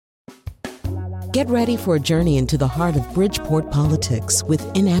Get ready for a journey into the heart of Bridgeport politics with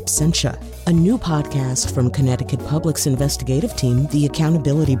In Absentia, a new podcast from Connecticut Public's investigative team, The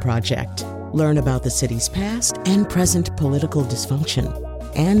Accountability Project. Learn about the city's past and present political dysfunction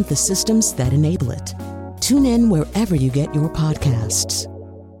and the systems that enable it. Tune in wherever you get your podcasts.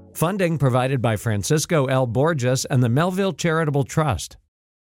 Funding provided by Francisco L. Borges and the Melville Charitable Trust.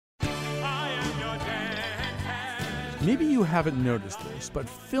 Maybe you haven't noticed this, but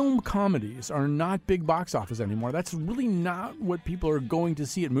film comedies are not big box office anymore. That's really not what people are going to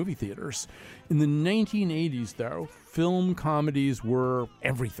see at movie theaters. In the 1980s, though, film comedies were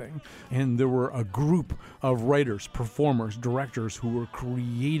everything. And there were a group of writers, performers, directors who were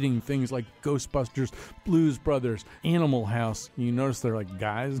creating things like Ghostbusters, Blues Brothers, Animal House. You notice they're like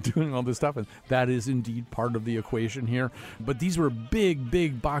guys doing all this stuff, and that is indeed part of the equation here. But these were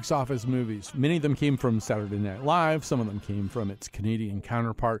big box office movies. Many of them came from Saturday Night Live. Some of them came from its Canadian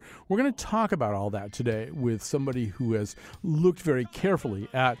counterpart. We're going to talk about all that today with somebody who has looked very carefully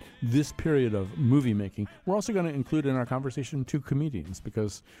at this period of movie making. We're also going to include in our conversation two comedians,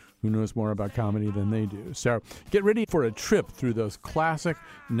 because who knows more about comedy than they do. So get ready for a trip through those classic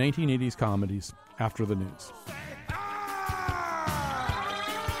 1980s comedies after the news.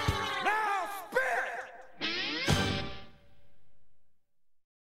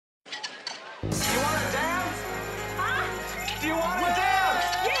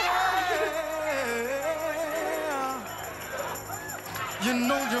 You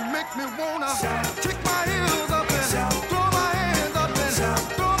know you make me wanna kick my heels up and throw my hands up and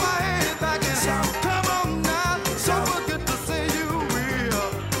throw my head back and come on now. Don't forget to say you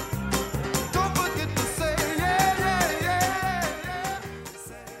will. Don't forget to say yeah.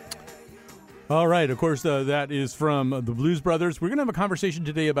 All right, of course, that is from the Blues Brothers. We're going to have a conversation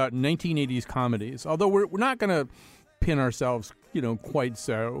today about 1980s comedies, although we're not going to pin ourselves, quite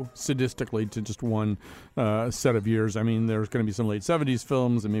so sadistically to just one set of years. I mean, there's going to be some late 70s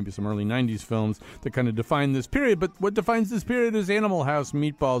films and maybe some early 90s films that kind of define this period. But what defines this period is Animal House,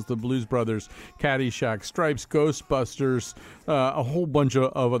 Meatballs, The Blues Brothers, Caddyshack, Stripes, Ghostbusters, a whole bunch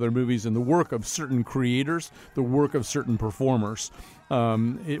of other movies, and the work of certain creators, the work of certain performers.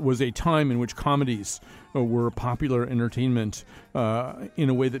 It was a time in which comedies were popular entertainment in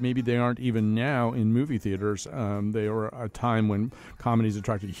a way that maybe they aren't even now in movie theaters. They were a time when comedies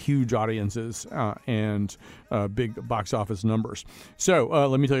attracted huge audiences and big box office numbers. So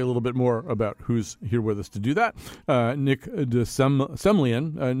let me tell you a little bit more about who's here with us to do that. Nick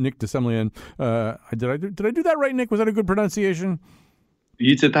DeSemlian. Nick DeSemlian. Did I do that right, Nick? Was that a good pronunciation?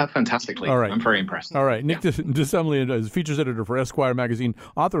 You did that fantastically. All right. I'm very impressed. All right. Nick DeSemlian is features editor for Esquire magazine,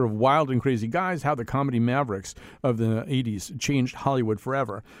 author of Wild and Crazy Guys, How the Comedy Mavericks of the 80s Changed Hollywood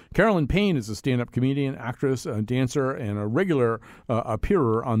Forever. Carolyn Payne is a stand-up comedian, actress, a dancer, and a regular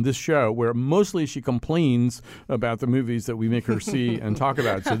appearer on this show, where mostly she complains about the movies that we make her see and talk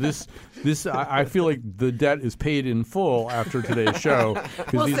about. So this I feel like the debt is paid in full after today's show,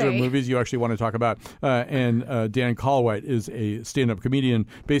 because these are movies you actually want to talk about. And Dan Colwhite is a stand-up comedian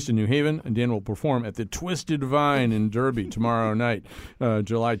based in New Haven, and Dan will perform at the Twisted Vine in Derby tomorrow night,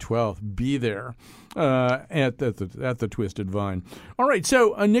 July 12th. Be there at the Twisted Vine. All right,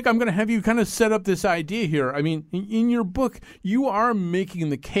 so Nick, I'm going to have you kind of set up this idea here. I mean, in your book, you are making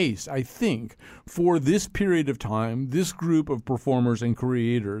the case, I think, for this period of time, this group of performers and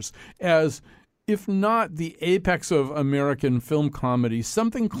creators as, if not the apex of American film comedy,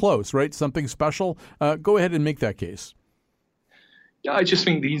 something close, right? Something special. Go ahead and make that case. Yeah, I just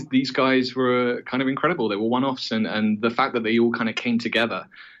think these guys were kind of incredible. They were one-offs, and the fact that they all kind of came together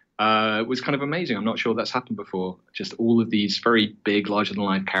was kind of amazing. I'm not sure that's happened before. Just all of these very big,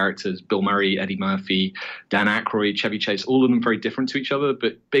 larger-than-life characters, Bill Murray, Eddie Murphy, Dan Aykroyd, Chevy Chase, all of them very different to each other,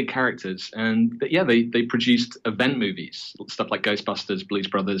 but big characters. And yeah, they produced event movies, stuff like Ghostbusters, Blues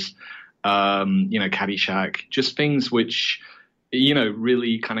Brothers, Caddyshack, just things which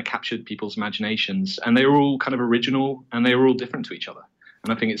really kind of captured people's imaginations. And they were all kind of original, and they were all different to each other.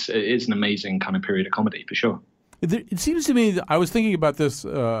 And I think it is an amazing kind of period of comedy, for sure. It seems to me that I was thinking about this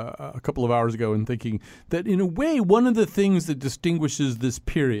a couple of hours ago and thinking that, in a way, one of the things that distinguishes this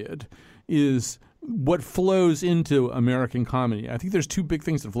period is what flows into American comedy. I think there's two big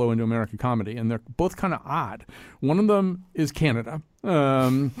things that flow into American comedy, and they're both kind of odd. One of them is Canada,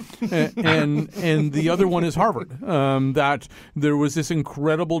 and the other one is Harvard. That there was this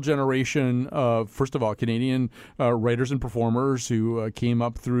incredible generation of, first of all, Canadian writers and performers who came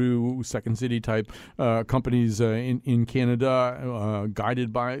up through Second City type companies in Canada,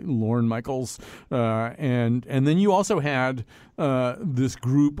 guided by Lorne Michaels, and then you also had this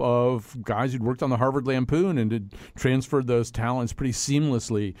group of guys who'd worked on the Harvard Lampoon and had transferred those talents pretty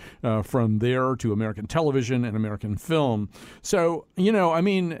seamlessly from there to American television and American film. So,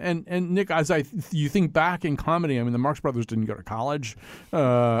 and Nick, as you think back in comedy, the Marx Brothers didn't go to college.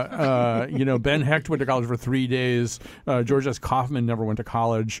 Ben Hecht went to college for 3 days. George S. Kaufman never went to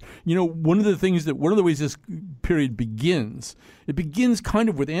college. One of the ways this period begins, it begins kind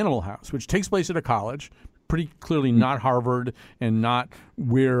of with Animal House, which takes place at a college, pretty clearly not Harvard and not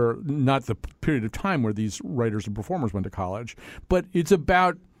the period of time where these writers and performers went to college. But it's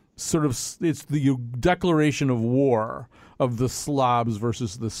about it's the declaration of war of the slobs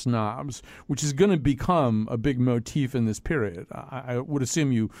versus the snobs, which is going to become a big motif in this period. I would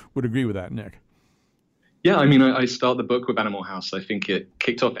assume you would agree with that, Nick. Yeah, I start the book with Animal House. I think it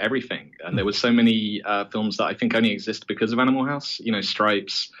kicked off everything. And there were so many films that I think only exist because of Animal House.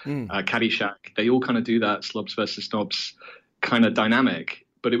 Stripes, Caddyshack. They all kind of do that slobs versus snobs kind of dynamic.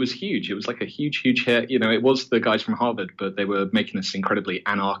 But it was huge. It was like a huge, huge hit. It was the guys from Harvard, but they were making this incredibly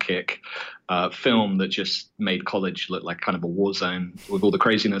anarchic film that just made college look like kind of a war zone with all the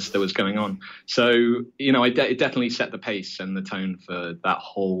craziness that was going on. So, it definitely set the pace and the tone for that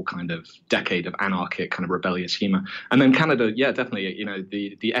whole kind of decade of anarchic kind of rebellious humor. And then Canada, yeah, definitely.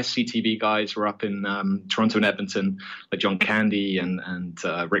 The SCTV guys were up in Toronto and Edmonton, like John Candy and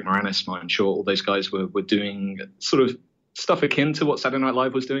Rick Moranis, Martin Short. All those guys were doing sort of stuff akin to what Saturday Night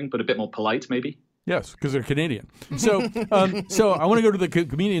Live was doing, but a bit more polite, maybe. Yes, because they're Canadian. So I want to go to the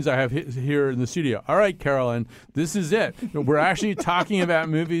comedians I have here in the studio. All right, Carolyn, this is it. We're actually talking about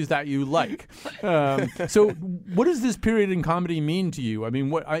movies that you like. So what does this period in comedy mean to you?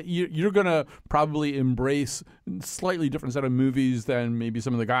 You're going to probably embrace a slightly different set of movies than maybe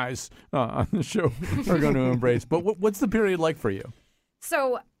some of the guys on the show are going to embrace. But what's the period like for you?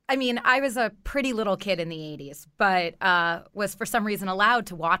 So I was a pretty little kid in the 80s, but was for some reason allowed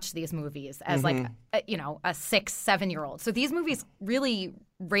to watch these movies as like a 6-7-year-old. So these movies really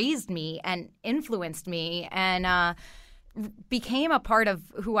raised me and influenced me and became a part of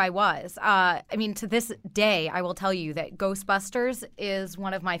who I was. To this day, I will tell you that Ghostbusters is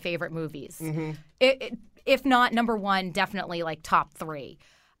one of my favorite movies. If not number one, definitely like top 3.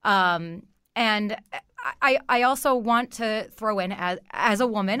 And I also want to throw in, as a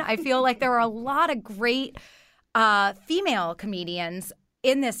woman, I feel like there are a lot of great female comedians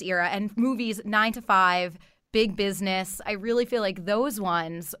in this era and movies, 9 to 5, Big Business. I really feel like those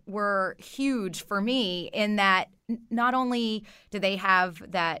ones were huge for me in that not only do they have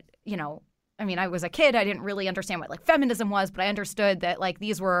that, I was a kid. I didn't really understand what feminism was, but I understood that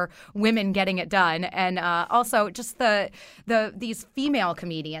these were women getting it done, and also just these female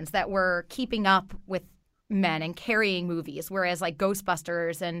comedians that were keeping up with men and carrying movies, whereas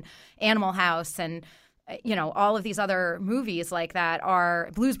Ghostbusters and Animal House and all of these other movies like that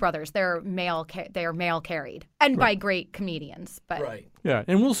are Blues Brothers. They're male carried and by great comedians. But right. Yeah,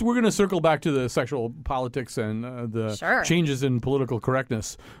 and we're going to circle back to the sexual politics and the changes in political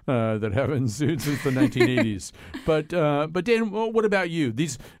correctness that have ensued since the 1980s. But Dan, what about you?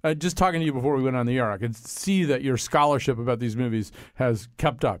 These just talking to you before we went on the air, I could see that your scholarship about these movies has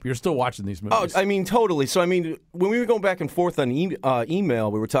kept up. You're still watching these movies. Oh, totally. So, when we were going back and forth on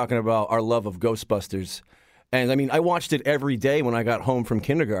email, we were talking about our love of Ghostbusters. And, I watched it every day when I got home from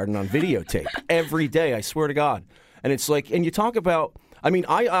kindergarten on videotape. Every day, I swear to God. And it's and you talk about... I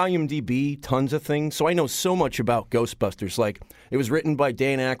IMDb tons of things, so I know so much about Ghostbusters. It was written by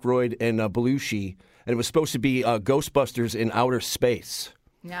Dan Aykroyd and Belushi, and it was supposed to be Ghostbusters in outer space.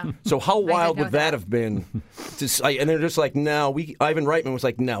 Yeah. So how wild would that have been? And they're just no, Ivan Reitman was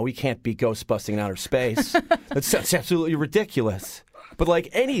no, we can't be ghostbusting in outer space. That's absolutely ridiculous. But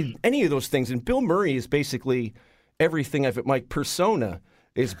any of those things, and Bill Murray is basically everything. My persona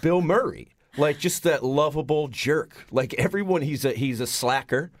is Bill Murray. Just that lovable jerk. Everyone, he's a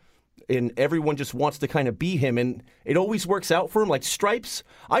slacker, and everyone just wants to kind of be him, and it always works out for him. Stripes,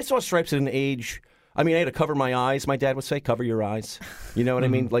 I saw Stripes at an age... I had to cover my eyes. My dad would say, cover your eyes. You know what I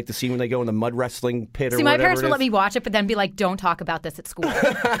mean? The scene when they go in the mud wrestling pit or whatever. See, my parents would let me watch it, but then be don't talk about this at school.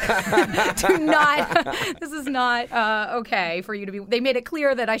 Do not. This is not okay for you to be. They made it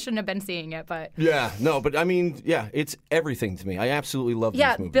clear that I shouldn't have been seeing it, but. Yeah, no, but it's everything to me. I absolutely love these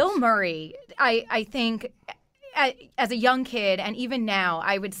movies. Bill Murray, I think, as a young kid, and even now,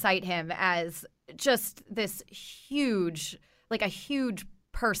 I would cite him as just this huge like a huge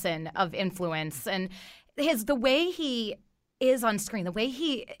person of influence, and the way he is on screen, the way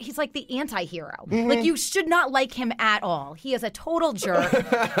he's like the anti-hero. Like, you should not like him at all. He is a total jerk.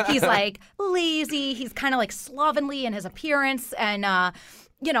 He's like lazy. He's kind of like slovenly in his appearance, and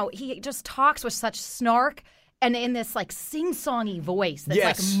he just talks with such snark. And in this like sing-songy voice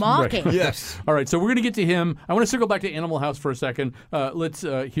that's like mocking. Right. Yes. All right, so we're going to get to him. I want to circle back to Animal House for a second. Let's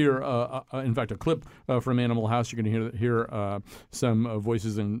hear, in fact, a clip from Animal House. You're going to hear some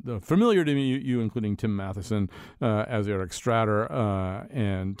voices familiar to you, including Tim Matheson as Eric Strader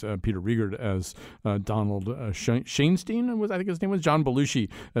and Peter Riegert as Donald Shainstein. I think his name was John Belushi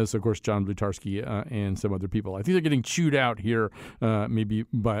as, of course, John Blutarsky and some other people. I think they're getting chewed out here, maybe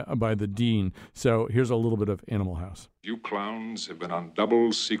by the dean. So here's a little bit of Animal House. You clowns have been on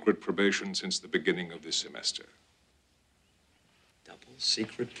double secret probation since the beginning of this semester. Double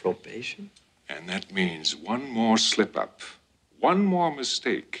secret probation? And that means one more slip-up, one more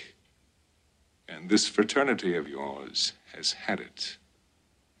mistake, and this fraternity of yours has had it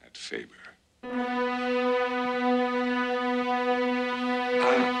at Faber.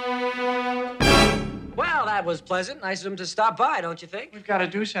 Well, that was pleasant. Nice of him to stop by, don't you think? We've got to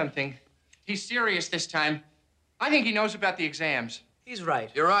do something. He's serious this time. I think he knows about the exams. He's right.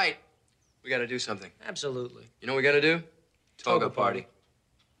 You're right. We got to do something. Absolutely. You know what we got to do? Toga party.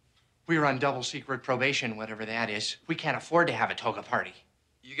 We're on double secret probation, whatever that is. We can't afford to have a toga party.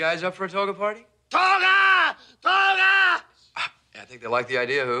 You guys up for a toga party? Toga! Toga! Yeah, I think they like the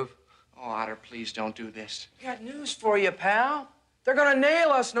idea, Hoove. Oh, Otter, please don't do this. I got news for you, pal. They're gonna nail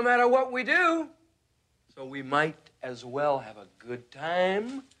us no matter what we do. So we might as well have a good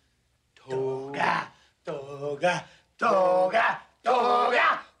time. Toga, toga, toga, toga,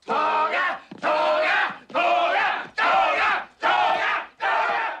 toga, toga, toga, toga, toga, toga.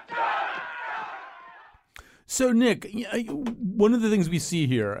 So, Nick, one of the things we see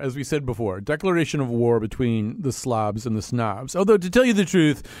here, as we said before, declaration of war between the slobs and the snobs. Although, to tell you the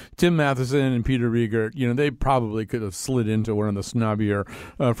truth, Tim Matheson and Peter Riegert, they probably could have slid into one of the snobbier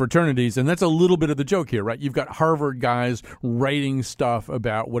fraternities. And that's a little bit of the joke here, right? You've got Harvard guys writing stuff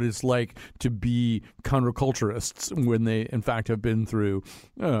about what it's like to be counterculturists when they, in fact, have been through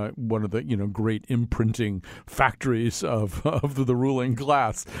one of the, great imprinting factories of the ruling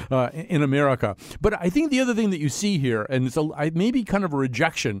class in America. But I think the other thing that you see here, and it's maybe kind of a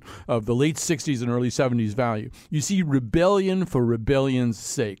rejection of the late 60s and early 70s value. You see rebellion for rebellion's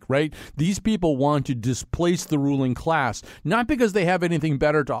sake, right? These people want to displace the ruling class, not because they have anything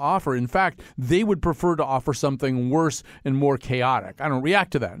better to offer. In fact, they would prefer to offer something worse and more chaotic. I don't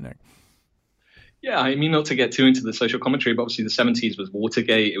react to that, Nick. Yeah, I mean, not to get too into the social commentary, but obviously the 70s was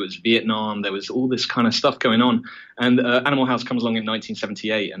Watergate, it was Vietnam, there was all this kind of stuff going on. And Animal House comes along in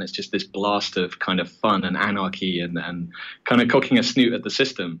 1978, and it's just this blast of kind of fun and anarchy and kind of cocking a snoot at the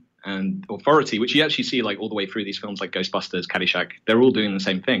system and authority, which you actually see like all the way through these films like Ghostbusters, Caddyshack. They're all doing the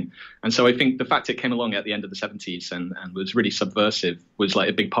same thing. And so I think the fact it came along at the end of the 70s and was really subversive was like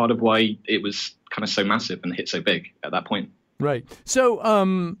a big part of why it was kind of so massive and hit so big at that point. Right. So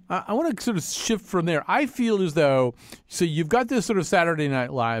I want to sort of shift from there. I feel as though, so you've got this sort of Saturday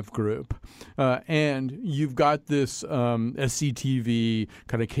Night Live group, and you've got this SCTV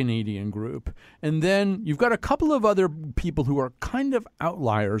kind of Canadian group. And then you've got a couple of other people who are kind of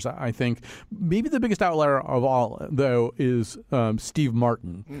outliers, I think. Maybe the biggest outlier of all, though, is Steve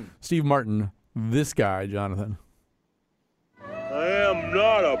Martin. Steve Martin, this guy, Jonathan. I am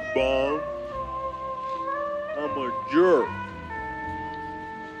not a bum. I'm a jerk.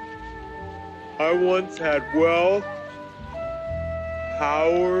 I once had wealth,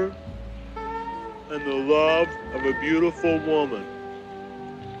 power, and the love of a beautiful woman.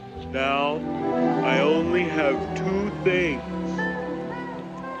 Now, I only have two things.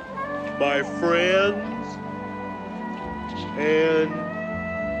 My friends and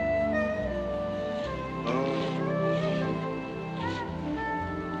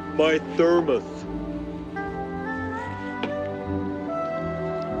my thermos.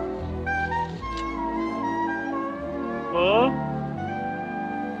 Huh?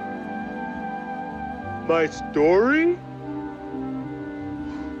 My story?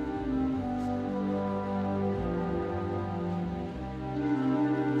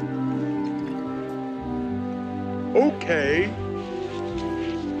 Okay.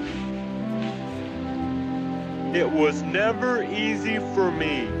 It was never easy for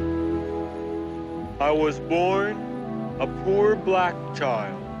me. I was born a poor black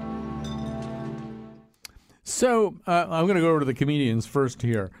child. So I'm going to go over to the comedians first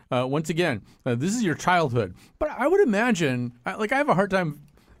here. Once again, this is your childhood. But I would imagine, I have a hard time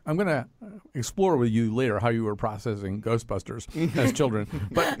I'm going to explore with you later how you were processing Ghostbusters as children.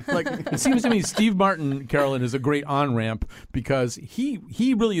 But it seems to me Steve Martin, Carolyn, is a great on-ramp because he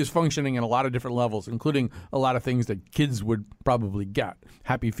really is functioning in a lot of different levels, including a lot of things that kids would probably get.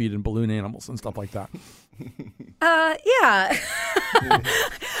 Happy Feet and balloon animals and stuff like that. Yeah.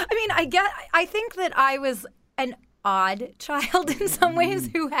 I mean, I think that I was an odd child in some ways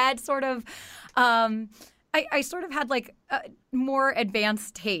who had sort of I sort of had like more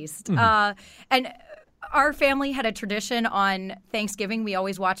advanced taste. And our family had a tradition on Thanksgiving. We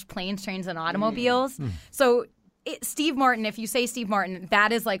always watched Planes, Trains, and Automobiles. So Steve Martin, if you say Steve Martin,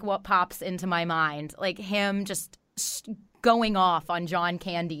 that is like what pops into my mind. Like him just going off on John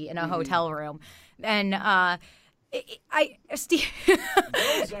Candy in a hotel room. And Steve.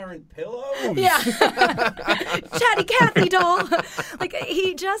 Those aren't pillows. Yeah. Chatty Cathy doll. Like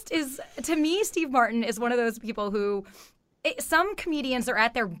he just is, to me, Steve Martin is one of those people who, some comedians are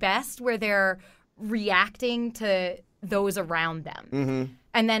at their best where they're reacting to those around them. Mm-hmm.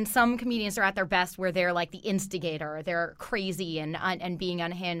 And then some comedians are at their best where they're like the instigator. They're crazy and being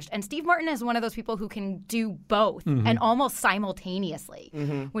unhinged. And Steve Martin is one of those people who can do both and almost simultaneously,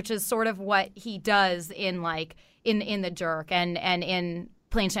 which is sort of what he does in like in The Jerk and in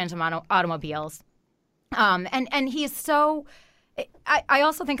Planes, Trains, and Automobiles. And he is so. I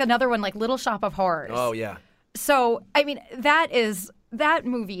also think another one like Little Shop of Horrors. Oh yeah. So I mean that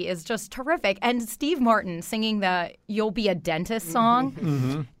movie is just terrific. And Steve Martin singing the You'll Be a Dentist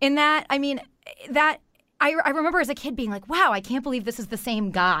song in that, I mean, that I remember as a kid being like, wow, I can't believe this is the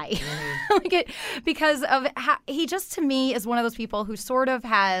same guy. Because of he just, to me, is one of those people who sort of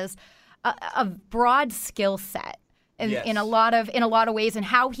has a broad skill set in a lot of ways, and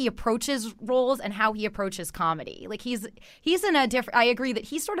how he approaches roles and how he approaches comedy. Like he's in a different, I agree that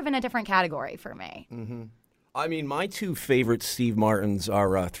he's sort of in a different category for me. I mean, my two favorite Steve Martins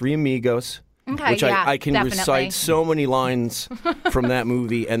are Three Amigos, which yeah, I can definitely. recite so many lines from that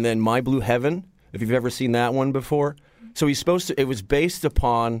movie, and then My Blue Heaven, if you've ever seen that one before. So it was based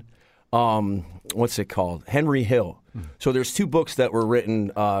upon, what's it called? Henry Hill. So there's two books that were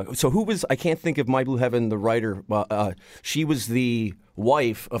written. So who was, I can't think of My Blue Heaven, the writer. She was the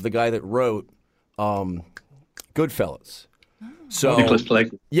wife of the guy that wrote Goodfellas. So Nicholas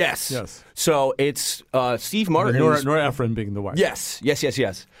Pileggi. Yes. So it's Steve Martin. Nora Ephron being the wife. Yes.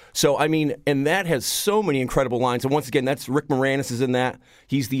 So, I mean, and that has so many incredible lines. And once again, that's Rick Moranis is in that.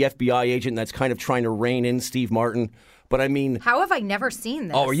 He's the FBI agent that's kind of trying to rein in Steve Martin. But I mean, how have I never seen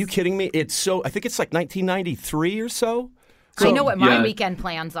this? Oh, are you kidding me? I think it's like 1993 or so. So, I know what my weekend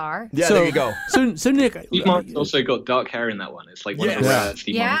plans are. Yeah, there you go. So Nick, Steve Martin's also got dark hair in that one. It's like one of the rare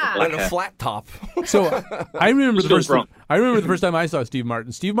Steve Martin and a flat top. So I remember the first time I saw Steve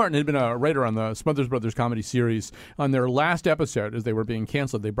Martin. Steve Martin had been a writer on the Smothers Brothers comedy series. On their last episode, as they were being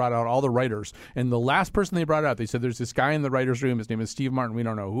canceled, they brought out all the writers, and the last person they brought out, they said, "There's this guy in the writers' room. His name is Steve Martin. We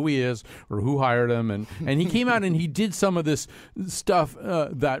don't know who he is or who hired him." And he came out and he did some of this stuff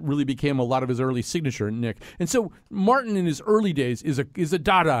that really became a lot of his early signature, Nick. And so Martin in his early days is a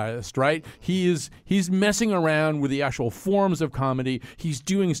Dadaist, right? He's messing around with the actual forms of comedy. He's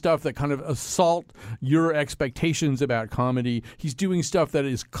doing stuff that kind of assault your expectations about comedy. He's doing stuff that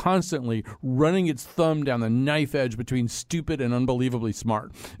is constantly running its thumb down the knife edge between stupid and unbelievably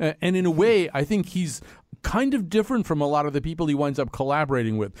smart. And in a way, I think he's kind of different from a lot of the people he winds up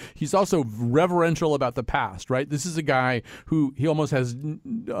collaborating with. He's also reverential about the past, right? This is a guy who he almost has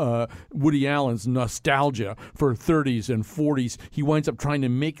Woody Allen's nostalgia for 30s and 40s. He winds up trying to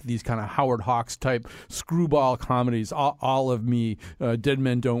make these kind of Howard Hawks type screwball comedies, All of Me, Dead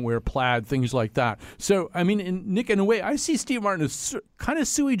Men Don't Wear Plaid, things like that. So, I mean, Nick, in a way, I see Steve Martin as kind of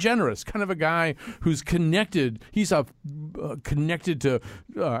sui generis, kind of a guy who's connected. He's connected to,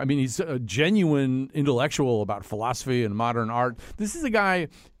 he's a genuine intellectual about philosophy and modern art. This is a guy,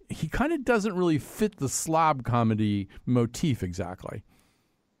 he kind of doesn't really fit the slob comedy motif exactly.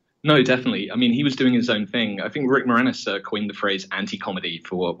 No, definitely. I mean, he was doing his own thing. I think Rick Moranis coined the phrase anti-comedy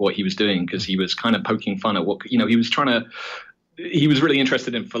for what he was doing, because he was kind of poking fun at what, he was trying to, he was really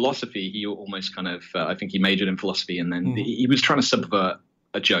interested in philosophy. He almost kind of, I think he majored in philosophy, and then he was trying to subvert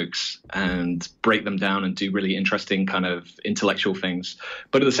jokes and break them down and do really interesting kind of intellectual things,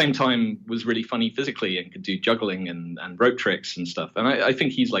 but at the same time was really funny physically and could do juggling and rope tricks and stuff. And I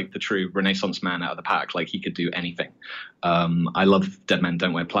think he's like the true Renaissance man out of the pack. Like, he could do anything. I love Dead Men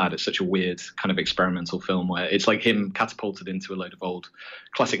Don't Wear Plaid. It's such a weird kind of experimental film where it's like him catapulted into a load of old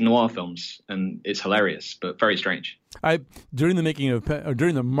classic noir films, and it's hilarious but very strange. During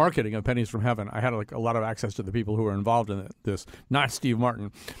the marketing of Pennies from Heaven, I had a lot of access to the people who were involved in this, not Steve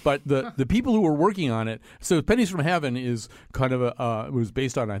Martin, but the people who were working on it. So Pennies from Heaven is kind of it was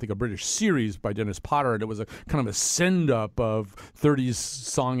based on, I think, a British series by Dennis Potter, and it was a kind of a send up of 30s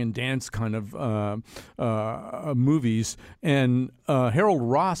song and dance kind of movies. And Harold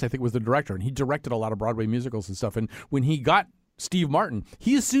Ross, I think, was the director, and he directed a lot of Broadway musicals and stuff. And when he got Steve Martin,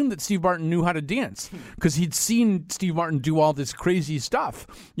 he assumed that Steve Martin knew how to dance because he'd seen Steve Martin do all this crazy stuff,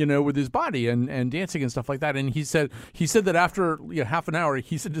 with his body and dancing and stuff like that. And he said that after half an hour,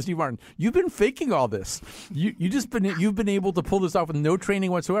 he said to Steve Martin, "You've been faking all this. You've been able to pull this off with no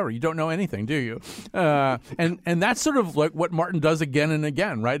training whatsoever. You don't know anything, do you?" And that's sort of like what Martin does again and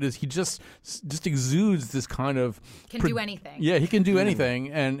again, right? Is he just exudes this kind of do anything. Yeah, he can do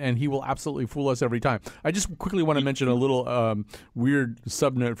anything, and he will absolutely fool us every time. I just quickly want to mention a little weird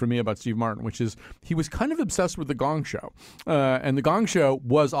subnote for me about Steve Martin, which is he was kind of obsessed with The Gong Show. And The Gong Show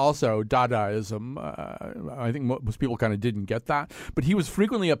was also Dadaism. I think most people kind of didn't get that. But he was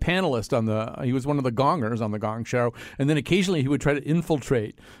frequently a panelist he was one of the gongers on The Gong Show. And then occasionally he would try to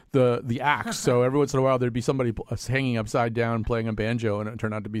infiltrate the acts. So every once in a while there'd be somebody hanging upside down playing a banjo, and it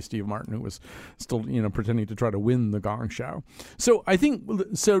turned out to be Steve Martin, who was still, pretending to try to win The Gong Show. So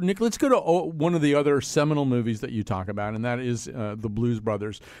Nick, let's go to one of the other seminal movies that you talk about, and that is The Blues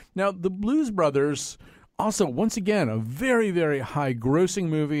Brothers. Now, The Blues Brothers, also, once again, a very, very high-grossing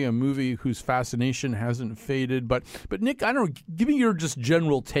movie, a movie whose fascination hasn't faded. But Nick, I don't know, give me your just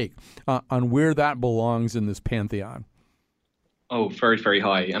general take on where that belongs in this pantheon. Oh, very, very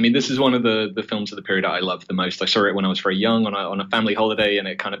high. I mean, this is one of the films of the period that I loved the most. I saw it when I was very young on a family holiday, and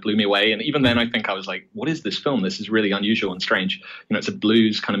it kind of blew me away. And even then, I think I was like, what is this film? This is really unusual and strange. It's a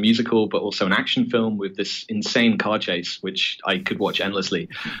blues kind of musical, but also an action film with this insane car chase, which I could watch endlessly.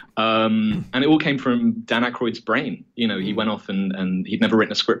 And it all came from Dan Aykroyd's brain. He went off and he'd never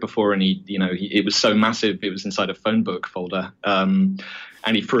written a script before, and it was so massive. It was inside a phone book folder.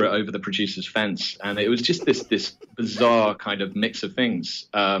 And he threw it over the producer's fence. And it was just this bizarre kind of mix of things.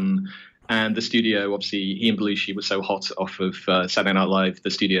 And the studio, obviously, he and Belushi were so hot off of Saturday Night Live, the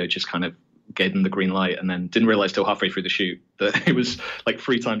studio just kind of gave them the green light, and then didn't realize till halfway through the shoot that it was like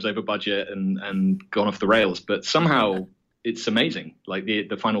 3 times over budget and gone off the rails. But somehow it's amazing. Like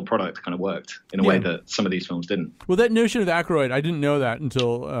the final product kind of worked in a way that some of these films didn't. Well, that notion of Aykroyd, I didn't know that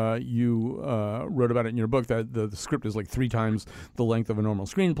until you wrote about it in your book, that the script is like 3 times the length of a normal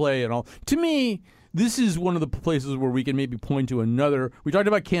screenplay and all. To me, this is one of the places where we can maybe point to another. We talked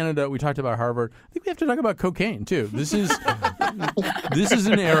about Canada. We talked about Harvard. I think we have to talk about cocaine too. This is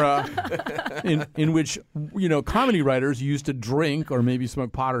an era in which comedy writers used to drink or maybe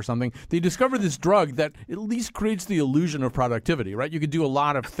smoke pot or something. They discover this drug that at least creates the illusion of productivity. Right? You could do a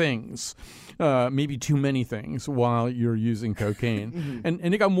lot of things, maybe too many things, while you're using cocaine. And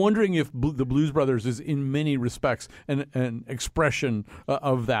Nick, I'm wondering if the Blues Brothers is in many respects an expression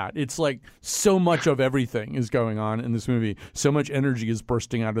of that. It's like so much of everything is going on in this movie. So much energy is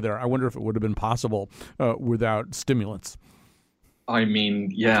bursting out of there. I wonder if it would have been possible without stimulants. I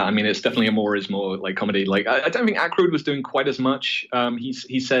mean, it's definitely a more is more like comedy. Like, I don't think Aykroyd was doing quite as much.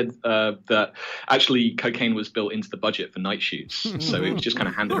 He said that actually cocaine was built into the budget for night shoots, so it was just kind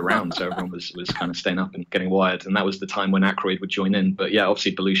of handed around. So everyone was kind of staying up and getting wired, and that was the time when Aykroyd would join in. But yeah,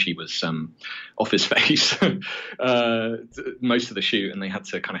 obviously Belushi was off his face most of the shoot, and they had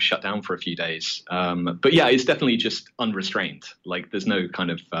to kind of shut down for a few days. But yeah, it's definitely just unrestrained. Like, there's no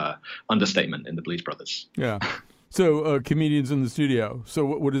kind of understatement in the Blues Brothers. Yeah. So, comedians in the studio. So,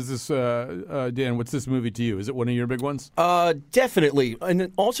 what is this, Dan? What's this movie to you? Is it one of your big ones? Definitely.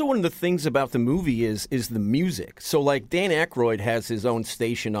 And also one of the things about the movie is the music. So, like, Dan Aykroyd has his own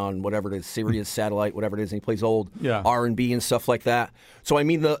station on whatever it is, Sirius Satellite, whatever it is, and he plays old R&B and stuff like that. So,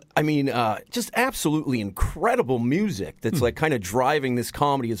 just absolutely incredible music that's like kind of driving this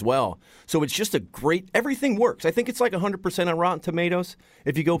comedy as well. So it's just everything works. I think it's like 100% on Rotten Tomatoes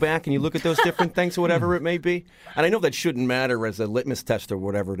if you go back and you look at those different things or whatever it may be. And I know that shouldn't matter as a litmus test or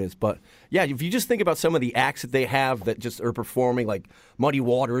whatever it is, but yeah, if you just think about some of the acts that they have that just are performing, like Muddy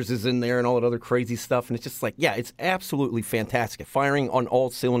Waters is in there and all that other crazy stuff, and it's just like, yeah, it's absolutely fantastic. Firing on all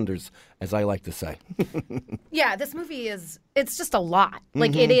cylinders, as I like to say. Yeah, this movie it's just a lot.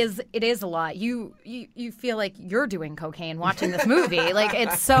 Like, it is a lot. You feel like you're doing cocaine watching this movie. Like,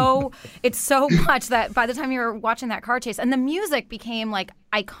 it's so much that by the time you're watching that car chase, and the music became like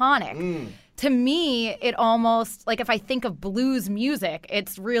iconic. To me, it almost, like, if I think of blues music,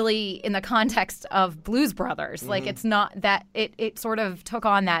 it's really in the context of Blues Brothers. Like, it's not that it sort of took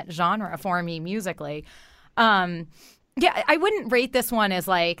on that genre for me musically. Yeah, I wouldn't rate this one as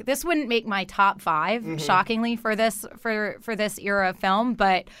like, this wouldn't make my top 5, shockingly, for this era of film,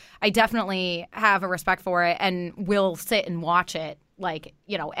 but I definitely have a respect for it and will sit and watch it, like,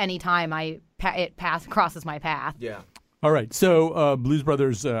 anytime it crosses my path. Yeah. All right, so Blues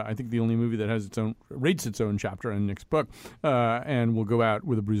Brothers, I think the only movie that has rates its own chapter in Nick's book, and we'll go out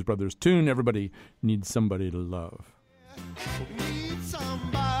with a Blues Brothers tune. Everybody needs somebody to love. Need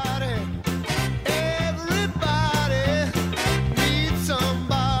somebody. Everybody needs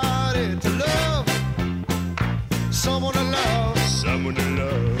somebody to love. Someone to love. Someone to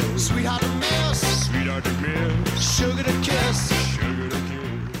love. Sweetheart to miss. Sweetheart to miss. Sugar to kiss. Sugar to kiss.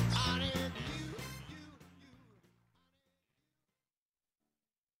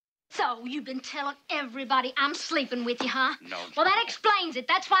 So, you've been telling everybody I'm sleeping with you, huh? No. Well, that explains it.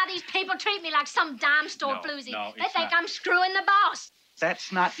 That's why these people treat me like some dime store floozy. no, They it's think not. I'm screwing the boss.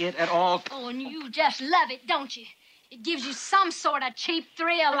 That's not it at all. Oh, and you just love it, don't you? It gives you some sort of cheap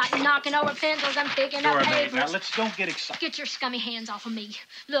thrill, like knocking over pencils and picking up papers. Now, don't get excited. Get your scummy hands off of me.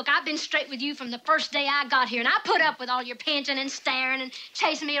 Look, I've been straight with you from the first day I got here, and I put up with all your pinching and staring and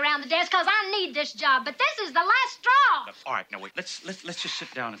chasing me around the desk because I need this job. But this is the last straw. All right, now wait. Let's just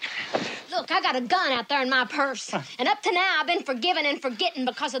sit down and. Look, I got a gun out there in my purse. And up to now, I've been forgiven and forgetting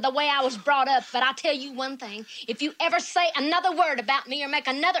because of the way I was brought up. But I'll tell you one thing. If you ever say another word about me or make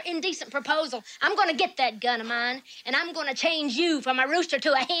another indecent proposal, I'm going to get that gun of mine, and I'm going to change you from a rooster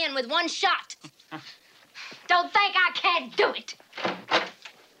to a hen with one shot. Don't think I can't do it.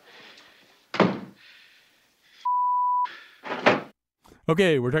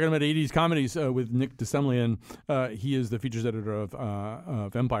 Okay, we're talking about 80s comedies with Nick DeSemlian. He is the features editor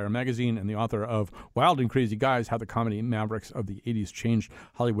of Empire magazine and the author of Wild and Crazy Guys, How the Comedy Mavericks of the 80s Changed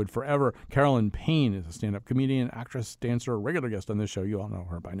Hollywood Forever. Carolyn Payne is a stand-up comedian, actress, dancer, regular guest on this show. You all know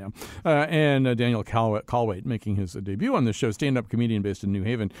her by now. And Daniel Calwait making his debut on this show, stand-up comedian based in New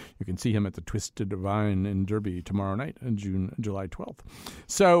Haven. You can see him at the Twisted Vine in Derby tomorrow night, July 12th.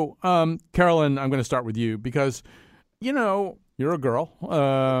 So, Carolyn, I'm going to start with you because, you're a girl,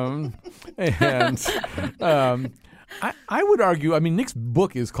 and I would argue, Nick's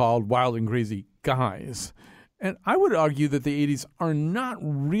book is called Wild and Crazy Guys, and I would argue that the 80s are not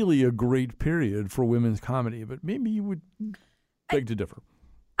really a great period for women's comedy, but maybe you would beg to differ.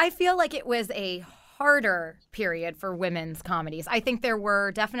 I feel like it was a harder period for women's comedies. I think there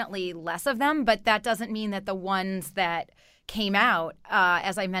were definitely less of them, but that doesn't mean that the ones that came out,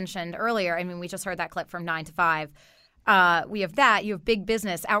 as I mentioned earlier, we just heard that clip from 9 to 5, we have that. You have Big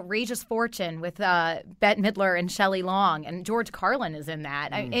Business, Outrageous Fortune with Bette Midler and Shelley Long, and George Carlin is in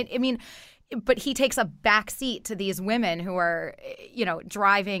that. But he takes a back seat to these women who are,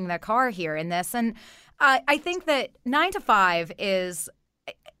 driving the car here in this. And I think that 9 to 5 is,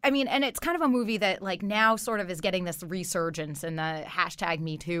 and it's kind of a movie that like now sort of is getting this resurgence in the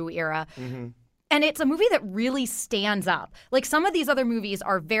 #MeToo era. Mm-hmm. And it's a movie that really stands up. Like some of these other movies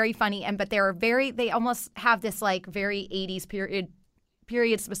are very funny, but they almost have this like very 80s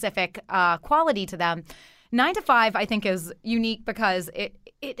period specific quality to them. 9 to 5, I think, is unique because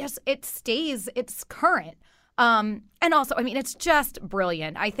it's current. And also, it's just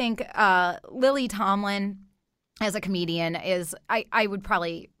brilliant. I think Lily Tomlin as a comedian I would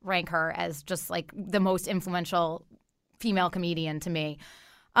probably rank her as just like the most influential female comedian to me.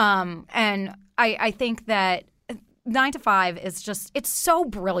 And I think that 9 to 5 is just, it's so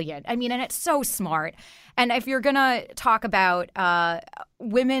brilliant. And it's so smart. And if you're going to talk about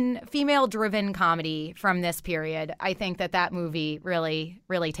female-driven comedy from this period, I think that movie really,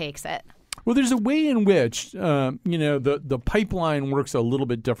 really takes it. Well, there's a way in which, the pipeline works a little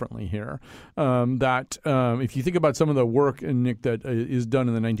bit differently here. If you think about some of the work, Nick, that is done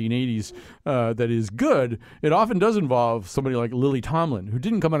in the 1980s that is good, it often does involve somebody like Lily Tomlin, who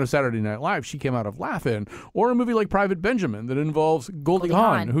didn't come out of Saturday Night Live. She came out of Laugh-In. Or a movie like Private Benjamin that involves Goldie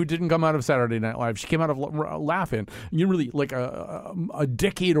Hawn, who didn't come out of Saturday Night Live. She came out of Laugh-In. You really, like a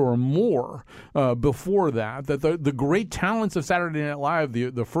decade or more before that the great talents of Saturday Night Live,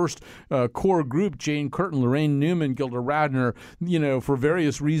 the first core group, Jane Curtin, Lorraine Newman, Gilda Radner, for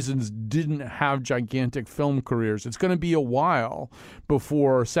various reasons didn't have gigantic film careers. It's going to be a while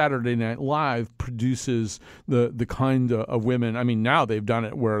before Saturday Night Live produces the kind of women. Now they've done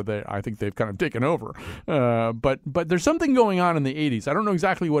it where I think they've kind of taken over. But there's something going on in the 80s. I don't know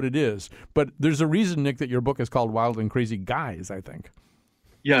exactly what it is, but there's a reason, Nick, that your book is called Wild and Crazy Guys, I think.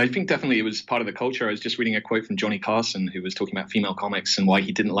 Yeah, I think definitely it was part of the culture. I was just reading a quote from Johnny Carson, who was talking about female comics and why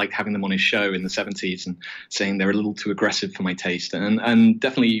he didn't like having them on his show in the 70s and saying they're a little too aggressive for my taste. And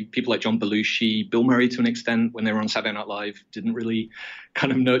definitely people like John Belushi, Bill Murray to an extent, when they were on Saturday Night Live, didn't really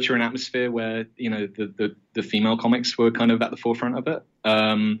kind of nurture an atmosphere where, the the female comics were kind of at the forefront of it.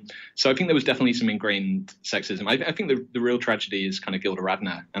 So I think there was definitely some ingrained sexism. I think the real tragedy is kind of Gilda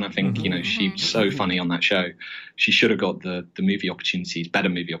Radner, and I think she's so funny on that show. She should have got the movie opportunities, better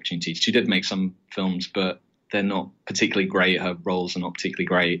movie opportunities. She did make some films, but they're not particularly great. Her roles are not particularly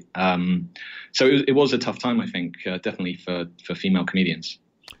great. So it was a tough time, I think, definitely for female comedians.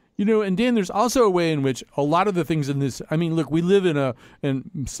 And Dan, there's also a way in which a lot of the things in this, I mean, look, we live in a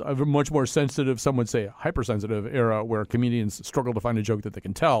much more sensitive, some would say hypersensitive era where comedians struggle to find a joke that they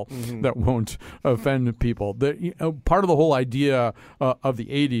can tell that won't offend people. Part of the whole idea of the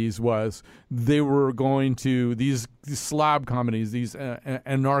 80s was they were going to, these slob comedies, these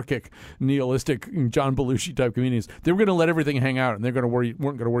anarchic, nihilistic, John Belushi type comedians, they were going to let everything hang out and weren't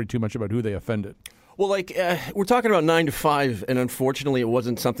going to worry too much about who they offended. Well, we're talking about 9 to 5, and unfortunately, it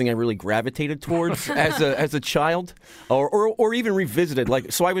wasn't something I really gravitated towards as a child, or even revisited.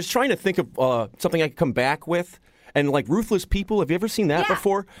 So I was trying to think of something I could come back with, and Ruthless People. Have you ever seen that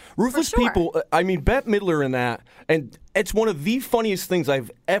before? Ruthless People. I mean, Bette Midler in that, and it's one of the funniest things I've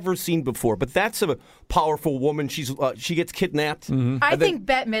ever seen before. But that's a powerful woman. She gets kidnapped. I think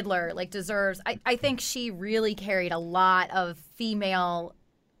Bette Midler deserves. I think she really carried a lot of female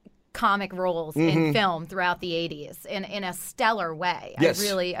comic roles in film throughout the 80s in a stellar way. Yes. I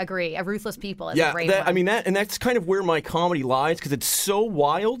really agree. A Ruthless People is a great one. I mean, that's kind of where my comedy lies because it's so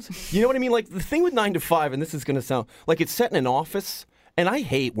wild. You know what I mean? The thing with 9 to 5, and this is going to sound like it's set in an office, and I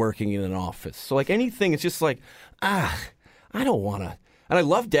hate working in an office. So anything, it's just I don't want to. And I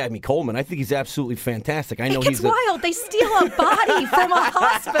love Dabney Coleman. I think he's absolutely fantastic. I know it gets wild. They steal a body from a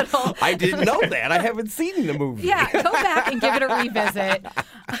hospital. I didn't know that. I haven't seen the movie. Yeah, go back and give it a revisit.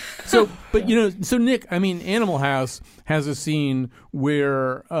 So Nick, I mean, Animal House has a scene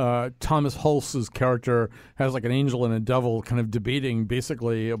where Thomas Hulse's character has an angel and a devil kind of debating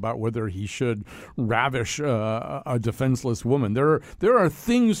basically about whether he should ravish a defenseless woman. There are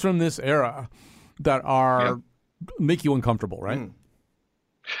things from this era that are make you uncomfortable, right?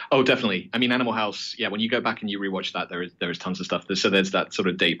 Oh, definitely. I mean, Animal House, when you go back and you rewatch that, there is tons of stuff. So there's that sort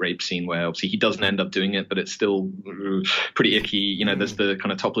of date rape scene where obviously he doesn't end up doing it, but it's still pretty icky. There's the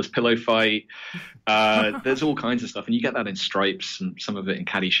kind of topless pillow fight. There's all kinds of stuff. And you get that in Stripes and some of it in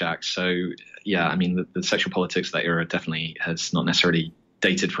Caddyshack. So, I mean, the sexual politics of that era definitely has not necessarily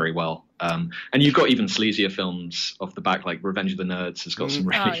dated very well. And you've got even sleazier films off the back, like Revenge of the Nerds has got some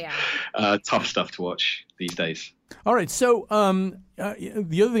really tough stuff to watch these days. All right, so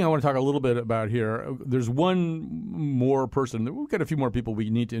the other thing I want to talk a little bit about here, there's one more person. We've got a few more people we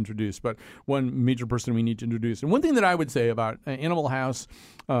need to introduce, but one major person we need to introduce. And one thing that I would say about Animal House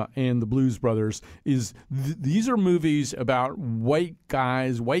and the Blues Brothers is these are movies about white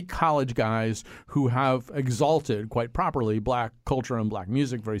college guys who have exalted, quite properly, black culture and black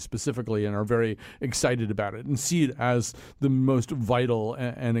music very specifically and are very excited about it and see it as the most vital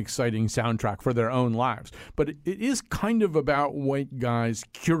and exciting soundtrack for their own lives. But it is kind of about white guys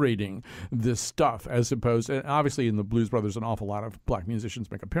curating this stuff as opposed, and obviously in the Blues Brothers an awful lot of black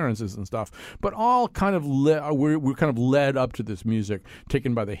musicians make appearances and stuff, but all kind of we're kind of led up to this music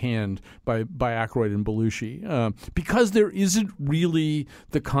taken by the hand by Aykroyd and Belushi because there isn't really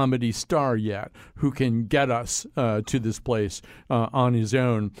the comedy star yet who can get us to this place on his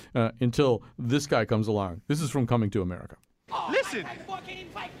own until this guy comes along. This is from Coming to America. Listen,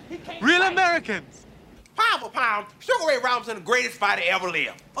 real Americans. Pound for pound, Sugar Ray Robinson, the greatest fighter ever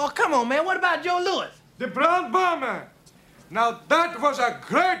lived. Oh, come on, man. What about Joe Louis? The Brown Bomber. Now that was a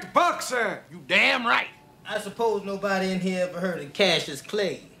great boxer. You damn right. I suppose nobody in here ever heard of Cassius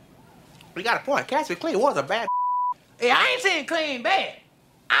Clay. We got a point. Cassius Clay was a bad. Hey, I ain't saying Clay ain't bad.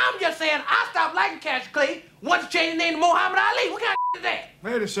 I'm just saying I stopped liking Cassius Clay once he changed his name to Muhammad Ali. What kind of is that?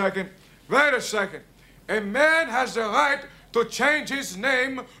 Wait a second. A man has the right to change his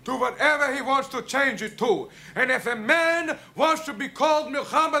name to whatever he wants to change it to. And if a man wants to be called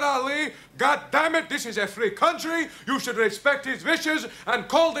Muhammad Ali, God damn it, this is a free country. You should respect his wishes and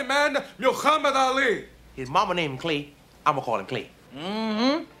call the man Muhammad Ali. His mama named him Clay. I'm gonna call him Clay.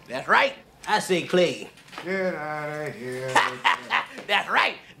 Mm-hmm. That's right. I say Clay. Get out of here. That's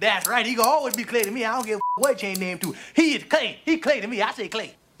right. That's right. He gonna always be Clay to me. I don't give a what change name to. He is Clay. He Clay to me. I say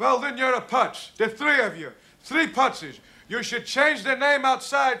Clay. Well, then you're a putz. The three of you. 3 putzes. You should change the name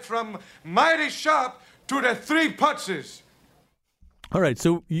outside from Mighty Sharp to the 3 putzes. All right,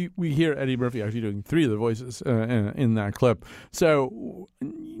 so we hear Eddie Murphy actually doing 3 of the voices in that clip. So,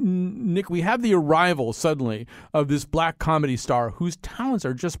 Nick, we have the arrival suddenly of this black comedy star whose talents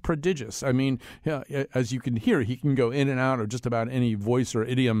are just prodigious. I mean, as you can hear, he can go in and out of just about any voice or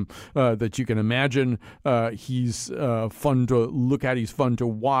idiom that you can imagine. He's fun to look at. He's fun to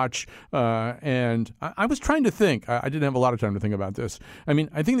watch. And I was trying to think. I didn't have a lot of time to think about this. I mean,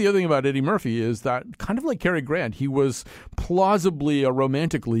 I think the other thing about Eddie Murphy is that, kind of like Cary Grant, he was plausibly a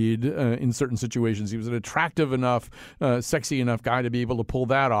romantic lead in certain situations. He was an attractive enough, sexy enough guy to be able to pull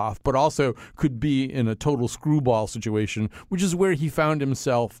that off, but also could be in a total screwball situation, which is where he found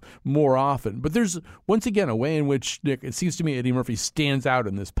himself more often. But there's, once again, a way in which, Nick, it seems to me Eddie Murphy stands out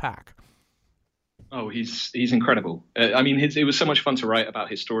in this pack. Oh, he's incredible. I mean, it was so much fun to write about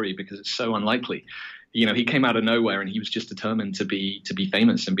his story because it's so unlikely. You know, he came out of nowhere and he was just determined to be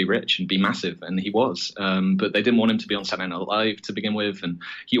famous and be rich and be massive, and he was. But they didn't want him to be on Saturday Night Live to begin with, and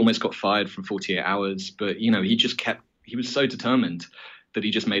he almost got fired from 48 Hours. But, you know, he was so determined that he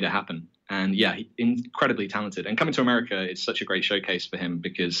just made it happen. And yeah, incredibly talented. And Coming to America is such a great showcase for him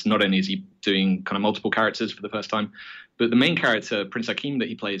because not only is he doing kind of multiple characters for the first time, but the main character, Prince Hakeem, that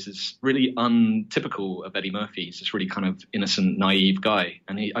he plays is really untypical of Eddie Murphy. He's this really kind of innocent, naive guy.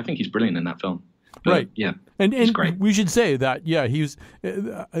 And I think he's brilliant in that film. But, right. Yeah. And we should say that, yeah,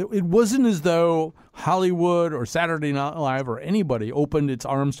 it wasn't as though Hollywood or Saturday Night Live or anybody opened its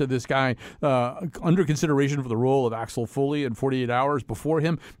arms to this guy under consideration for the role of Axel Foley in 48 Hours. Before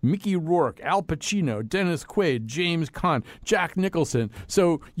him, Mickey Rourke, Al Pacino, Dennis Quaid, James Caan, Jack Nicholson.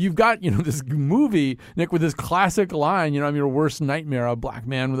 So you've got, this movie, Nick, with this classic line, I'm your worst nightmare, a black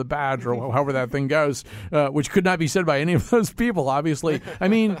man with a badge, or however that thing goes, which could not be said by any of those people, obviously. I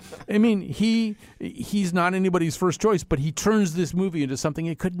mean, he's not anybody's first choice, but he turns this movie into something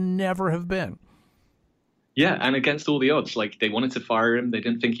it could never have been. Yeah, and against all the odds, like they wanted to fire him. They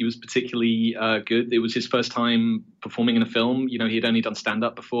didn't think he was particularly good. It was his first time performing in a film. He had only done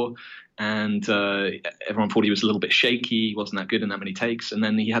stand-up before, and everyone thought he was a little bit shaky. He wasn't that good in that many takes. And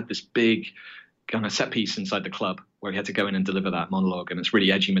then he had this big kind of set piece inside the club where he had to go in and deliver that monologue, and it's really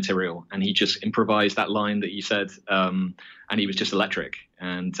edgy material. And he just improvised that line that you said, and he was just electric.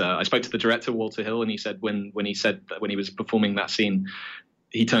 And I spoke to the director, Walter Hill, and he said when he was performing that scene,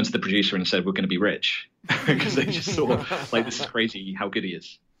 he turned to the producer and said, "We're going to be rich," because they just saw like, this is crazy how good he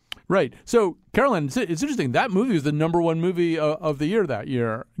is. Right. So, Carolyn, it's interesting. That movie was the #1 movie of the year that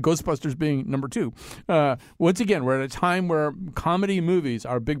year, Ghostbusters being #2. Once again, we're at a time where comedy movies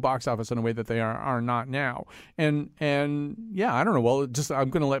are big box office in a way that they are not now. And yeah, I don't know. Well, I'm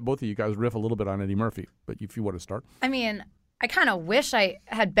going to let both of you guys riff a little bit on Eddie Murphy, but if you want to start. I mean, I kind of wish I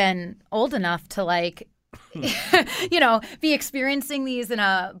had been old enough to be experiencing these in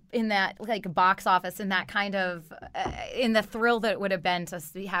that like box office, and that kind of in the thrill that it would have been to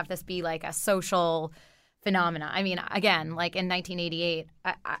have this be like a social phenomena. I mean, again, like in 1988,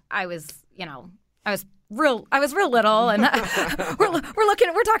 I was real little, and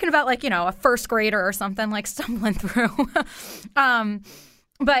we're talking about like a first grader or something, like stumbling through.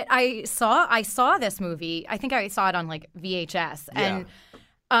 But I saw this movie. I think I saw it on like VHS, and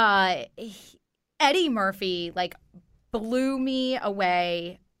Eddie Murphy like blew me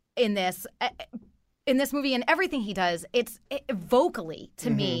away in this movie, and everything he does. Vocally to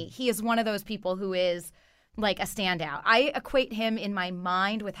me, he is one of those people who is like a standout. I equate him in my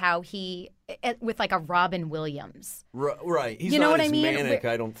mind with with like a Robin Williams. Right. He's not as manic,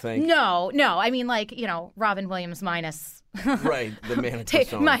 I don't think. No. I mean, like, Robin Williams minus right, the manic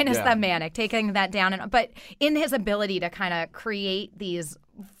persona. Minus the manic, taking that down, but in his ability to kind of create these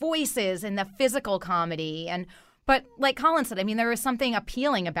voices and the physical comedy. But like Colin said, I mean, there was something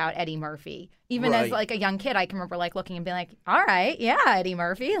appealing about Eddie Murphy. Even as like a young kid, I can remember like looking and being like, all right, yeah, Eddie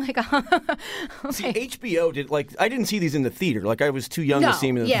Murphy. Like, see, HBO did, like, I didn't see these in the theater. Like, I was too young to see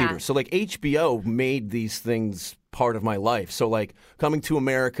them in the theater. So like HBO made these things part of my life. So like Coming to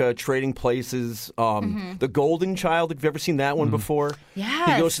America, Trading Places, The Golden Child. Have you ever seen that one before? Yes.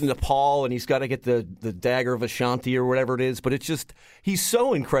 He goes to Nepal and he's got to get the dagger of Ashanti or whatever it is. But it's just, he's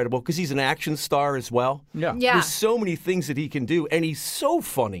so incredible because he's an action star as well. Yeah. There's so many things that he can do, and he's so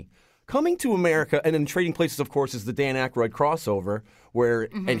funny. Coming to America, and then Trading Places, of course, is the Dan Aykroyd crossover, where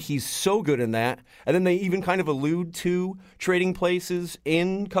and he's so good in that. And then they even kind of allude to Trading Places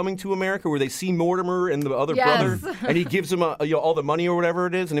in Coming to America, where they see Mortimer and the other brother, and he gives him all the money or whatever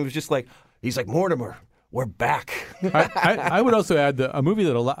it is, and it was just like, he's like, Mortimer, we're back. I would also add that a movie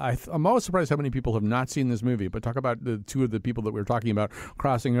that I'm always surprised how many people have not seen this movie, but talk about the two of the people that we were talking about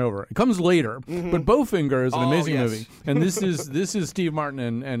crossing over. It comes later, but Bowfinger is an amazing movie. And this is Steve Martin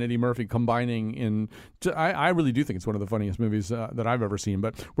and Eddie Murphy combining in. I really do think it's one of the funniest movies that I've ever seen.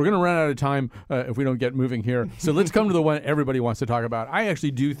 But we're going to run out of time if we don't get moving here. So let's come to the one everybody wants to talk about. I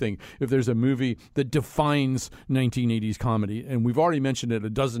actually do think if there's a movie that defines 1980s comedy, and we've already mentioned it a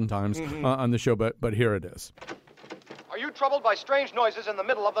dozen times on the show, but here it is. Are you troubled by strange noises in the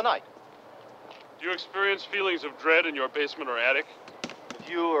middle of the night? Do you experience feelings of dread in your basement or attic? Have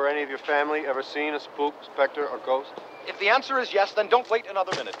you or any of your family ever seen a spook, specter, or ghost? If the answer is yes, then don't wait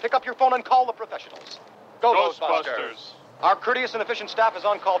another minute. Pick up your phone and call the professionals. Go Ghostbusters! Our courteous and efficient staff is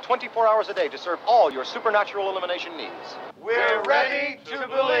on call 24 hours a day to serve all your supernatural elimination needs. We're ready to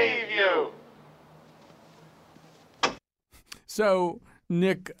believe you. So,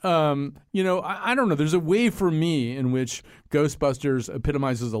 Nick, I don't know. There's a way for me in which Ghostbusters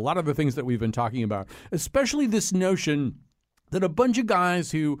epitomizes a lot of the things that we've been talking about, especially this notion that a bunch of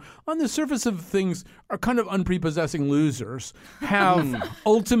guys who, on the surface of things, are kind of unprepossessing losers have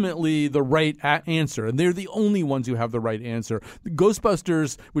ultimately the right answer. And they're the only ones who have the right answer.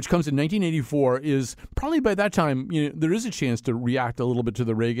 Ghostbusters, which comes in 1984, is probably by that time, there is a chance to react a little bit to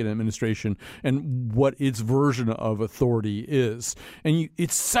the Reagan administration and what its version of authority is. And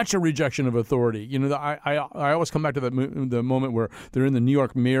it's such a rejection of authority. I always come back to the moment where they're in the New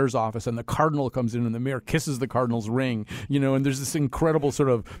York mayor's office and the cardinal comes in and the mayor kisses the cardinal's ring, and there's this incredible sort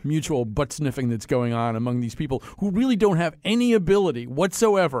of mutual butt sniffing that's going on among these people who really don't have any ability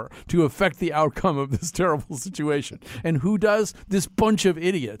whatsoever to affect the outcome of this terrible situation. And who does? This bunch of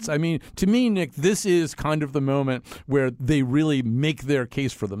idiots. I mean, to me, Nick, this is kind of the moment where they really make their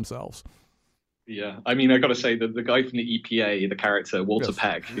case for themselves. Yeah, I mean, I got to say that the guy from the EPA, the character Walter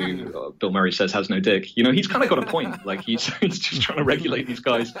Peck, who Bill Murray says has no dick, he's kind of got a point. Like he's just trying to regulate these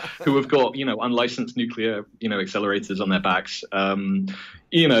guys who have got unlicensed nuclear accelerators on their backs.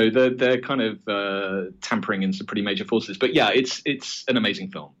 They're kind of tampering in some pretty major forces. But yeah, it's an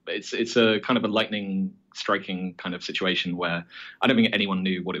amazing film. It's a kind of a lightning striking kind of situation where I don't think anyone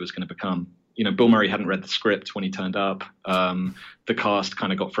knew what it was going to become. Bill Murray hadn't read the script when he turned up. The cast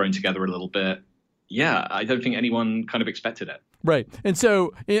kind of got thrown together a little bit. Yeah, I don't think anyone kind of expected it. Right. And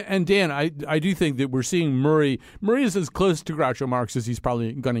so, and Dan, I do think that we're seeing Murray. Murray is as close to Groucho Marx as he's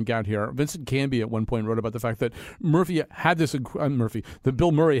probably going to get here. Vincent Canby at one point wrote about the fact that that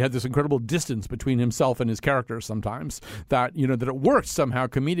Bill Murray had this incredible distance between himself and his characters sometimes, that, that it worked somehow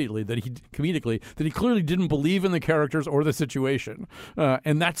comedically, that he clearly didn't believe in the characters or the situation.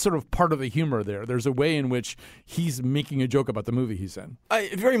 And that's sort of part of the humor there. There's a way in which he's making a joke about the movie he's in.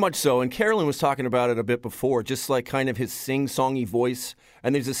 Very much so. And Carolyn was talking about it a bit before, just like kind of his sing-song voice.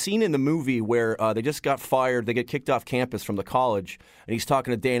 And there's a scene in the movie where they just got fired. They get kicked off campus from the college. And he's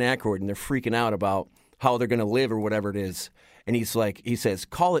talking to Dan Aykroyd, and they're freaking out about how they're going to live or whatever it is. And he says,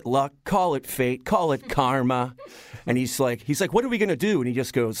 call it luck, call it fate, call it karma. And he's like, what are we going to do? And he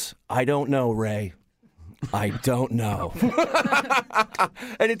just goes, I don't know, Ray. I don't know.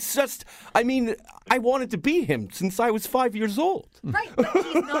 And it's just, I wanted to be him since I was 5 years old. Right. But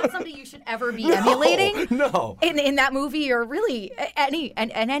he's not somebody you should ever be emulating. No. In that movie or really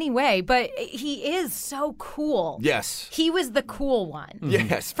in any way. But he is so cool. Yes. He was the cool one.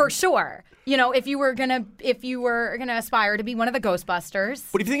 Yes. For sure. If you were gonna aspire to be one of the Ghostbusters.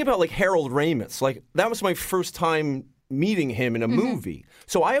 But if you think about Harold Ramis, that was my first time meeting him in a movie.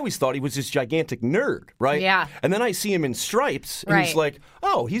 So I always thought he was this gigantic nerd, right? Yeah. And then I see him in Stripes, and he's like,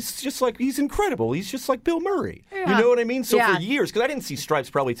 oh, he's incredible. He's just like Bill Murray. Yeah. You know what I mean? So for years, because I didn't see Stripes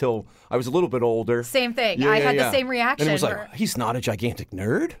probably till I was a little bit older. Same thing. I had the same reaction. And it was like, he's not a gigantic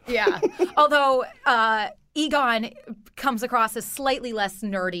nerd? Yeah. Although Egon comes across as slightly less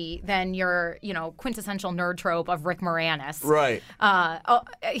nerdy than your, quintessential nerd trope of Rick Moranis. Right.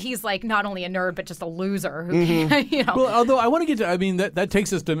 He's like not only a nerd, but just a loser. Who, Well, although I want to get to, that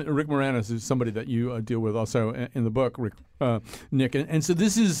takes us to Rick Moranis, who's somebody that you deal with also in the book, Nick. And so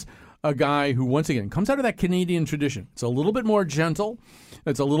this is a guy who, once again, comes out of that Canadian tradition. It's a little bit more gentle.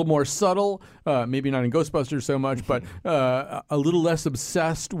 It's a little more subtle, maybe not in Ghostbusters so much, but a little less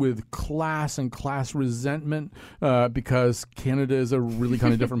obsessed with class and class resentment because Canada is a really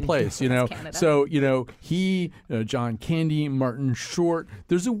kind of different place, So, he, John Candy, Martin Short,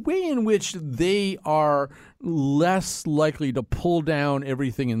 there's a way in which they are less likely to pull down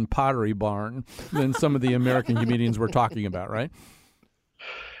everything in Pottery Barn than some of the American comedians we're talking about, right?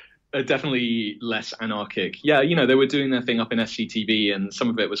 Definitely less anarchic. Yeah, they were doing their thing up in SCTV, and some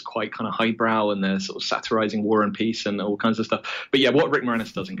of it was quite kind of highbrow, and they're sort of satirizing War and Peace and all kinds of stuff. But yeah, what Rick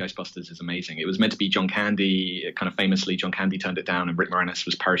Moranis does in Ghostbusters is amazing. It was meant to be John Candy. Kind of famously, John Candy turned it down, and Rick Moranis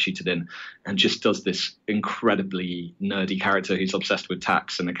was parachuted in and just does this incredibly nerdy character who's obsessed with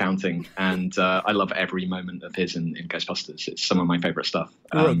tax and accounting. And I love every moment of his in Ghostbusters. It's some of my favorite stuff.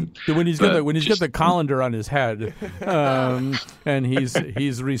 When he's got the colander on his head, and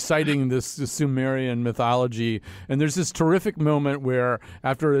he's reciting this Sumerian mythology, and there's this terrific moment where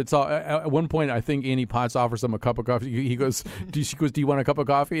after it's all, at one point I think Annie Potts offers him a cup of coffee. She goes, "Do you want a cup of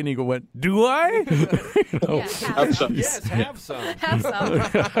coffee?" And he went, "Do I?" Have some. Yes, have some. Have some.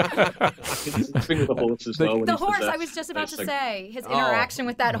 Thing with the horse as well. The horse, I was just about to say, his interaction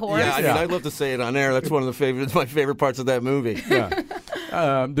with that horse. Yeah, I mean, I'd love to say it on air. That's one of my favorite parts of that movie. Yeah.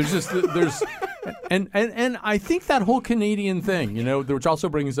 There's and I think that whole Canadian thing, which also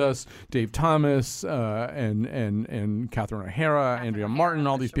brings us Dave Thomas and Catherine O'Hara, Andrea Martin,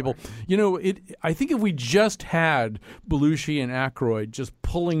 all these people. I think if we just had Belushi and Aykroyd just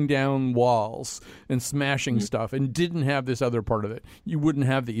pulling down walls and smashing stuff, and didn't have this other part of it, you wouldn't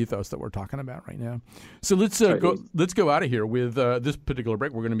have the ethos that we're talking about right now. So let's go out of here with this particular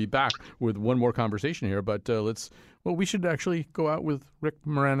break. We're going to be back with one more conversation here, but we should actually go out with Rick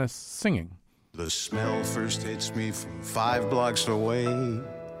Moranis singing. The smell first hits me from 5 blocks away.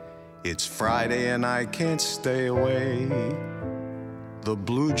 It's Friday and I can't stay away. The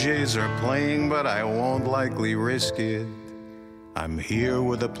Blue Jays are playing, but I won't likely risk it. I'm here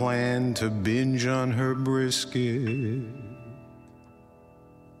with a plan to binge on her brisket.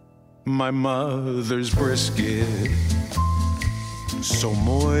 My mother's brisket, so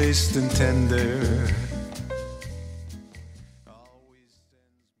moist and tender.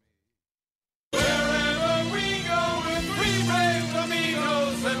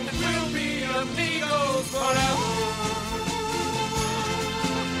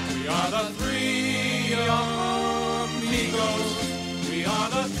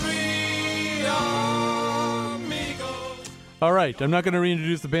 All right, I'm not going to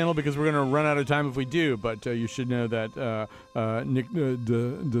reintroduce the panel because we're going to run out of time if we do, but you should know that Nick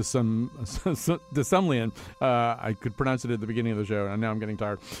Desumlian, I could pronounce it at the beginning of the show, and now I'm getting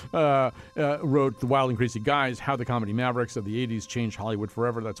tired, wrote The Wild and Crazy Guys, How the Comedy Mavericks of the 80s Changed Hollywood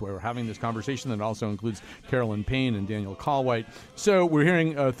Forever. That's why we're having this conversation. That also includes Carolyn Payne and Daniel Caldwell. So we're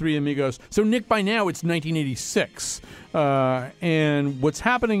hearing Three Amigos. So, Nick, by now it's 1986. And what's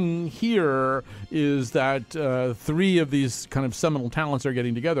happening here is that 3 of these kind of seminal talents are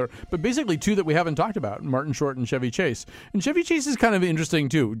getting together, but basically 2 that we haven't talked about, Martin Short and Chevy Chase. And Chevy Chase is kind of interesting,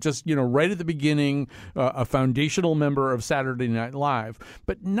 too. Just, right at the beginning, a foundational member of Saturday Night Live,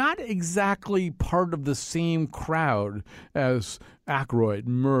 but not exactly part of the same crowd as Aykroyd,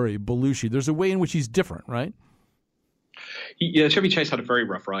 Murray, Belushi. There's a way in which he's different, right? Yeah, Chevy Chase had a very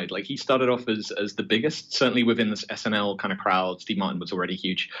rough ride. Like, he started off as the biggest, certainly within this SNL kind of crowd. Steve Martin was already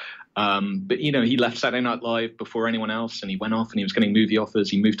huge. But, he left Saturday Night Live before anyone else, and he went off and he was getting movie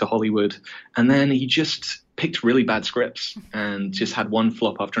offers. He moved to Hollywood, and then he just picked really bad scripts and just had one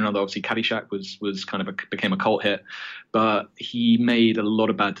flop after another. Obviously, Caddyshack was kind of became a cult hit, but he made a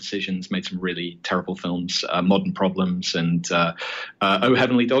lot of bad decisions, made some really terrible films, Modern Problems and Oh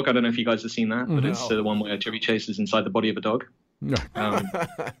Heavenly Dog. I don't know if you guys have seen that, but it's the one where Chevy Chase is inside the body of a dog.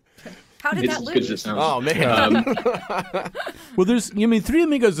 How did that lose? Oh, man. Well, Three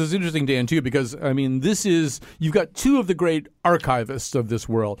Amigos is interesting, Dan, too, because, you've got 2 of the great archivists of this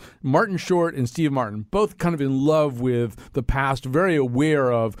world, Martin Short and Steve Martin, both kind of in love with the past, very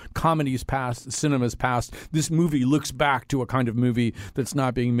aware of comedy's past, cinema's past. This movie looks back to a kind of movie that's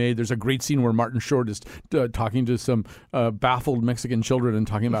not being made. There's a great scene where Martin Short is talking to some baffled Mexican children and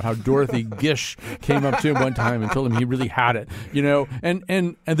talking about how Dorothy Gish came up to him one time and told him he really had it,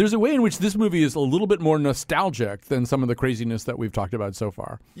 and there's a way in which this movie is a little bit more nostalgic than some of the craziness that we've talked about so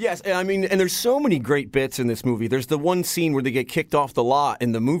far. Yes, and there's so many great bits in this movie. There's the one scene where they get kicked off the lot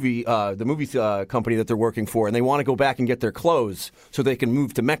in the movie company that they're working for, and they want to go back and get their clothes so they can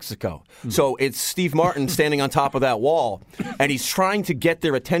move to Mexico. Mm-hmm. So it's Steve Martin standing on top of that wall, and he's trying to get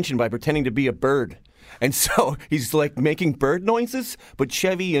their attention by pretending to be a bird. And so he's like making bird noises, but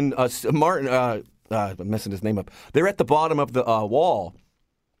Chevy and Martin, I'm messing his name up, they're at the bottom of the wall.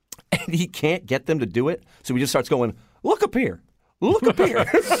 And he can't get them to do it, so he just starts going, look up here. Look up here.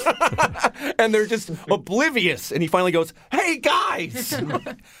 And they're just oblivious. And he finally goes, hey, guys.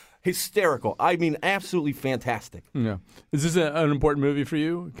 Hysterical. Absolutely fantastic. Yeah. Is this an important movie for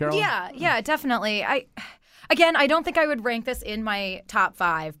you, Carol? Yeah, definitely. I Again, I don't think I would rank this in my top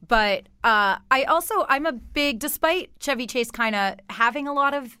 5, but I'm a big, despite Chevy Chase kind of having a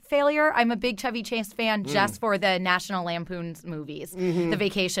lot of failure, I'm a big Chevy Chase fan just for the National Lampoon's movies, the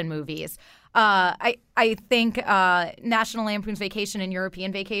vacation movies. I think National Lampoon's Vacation and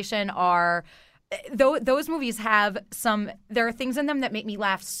European Vacation are... Those movies have there are things in them that make me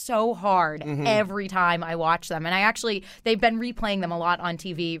laugh so hard every time I watch them. And they've been replaying them a lot on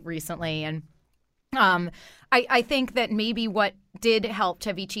TV recently. And I think that maybe what did help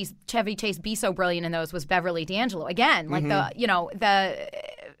Chevy Chase be so brilliant in those was Beverly D'Angelo. Again, like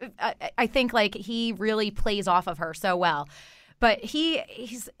I think like he really plays off of her so well. But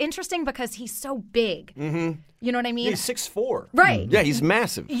he's interesting because he's so big. You know what I mean? He's 6'4". Right. Yeah, he's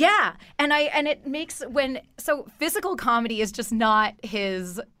massive. Yeah. And it makes physical comedy is just not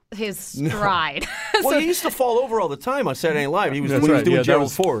his stride. Well, he used to fall over all the time on Saturday Night Live. He was doing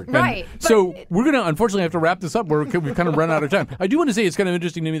Gerald Ford. Right. So we're going to unfortunately have to wrap this up. We've kind of run out of time. I do want to say it's kind of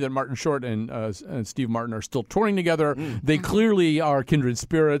interesting to me that Martin Short and Steve Martin are still touring together. They clearly are kindred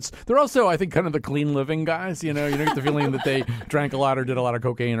spirits. They're also, I think, kind of the clean living guys. You don't get the feeling that they drank a lot or did a lot of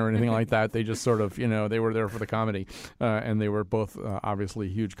cocaine or anything like that. They just sort of, they were there for the comedy. And they were both obviously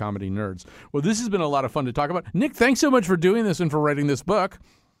huge comedy nerds. Well, this has been a lot of fun to talk about. Nick, thanks so much for doing this and for writing this book.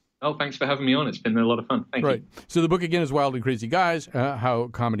 Oh, thanks for having me on. It's been a lot of fun. Thank you. So the book, again, is Wild and Crazy Guys, How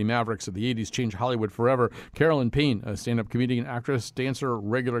Comedy Mavericks of the 80s Changed Hollywood Forever. Carolyn Payne, a stand-up comedian, actress, dancer,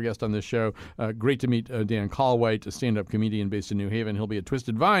 regular guest on this show. Great to meet Dan Callwhite, a stand-up comedian based in New Haven. He'll be at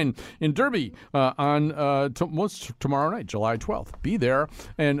Twisted Vine in Derby on tomorrow night, July 12th. Be there.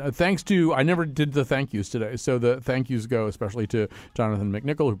 And thanks to, I never did the thank yous today, so the thank yous go especially to Jonathan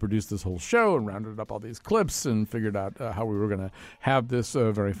McNichol, who produced this whole show and rounded up all these clips and figured out how we were going to have this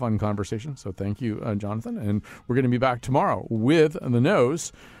very fun conversation. So thank you, Jonathan. And we're going to be back tomorrow with The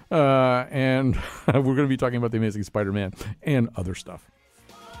Nose. And we're going to be talking about The Amazing Spider-Man and other stuff.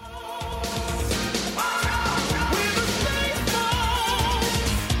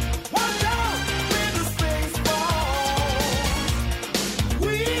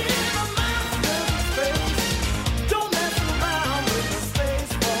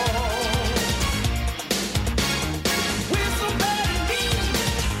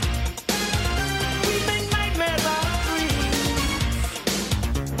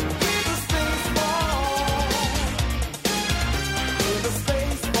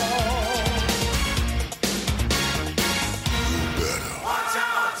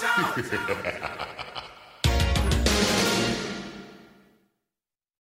 Ha ha ha!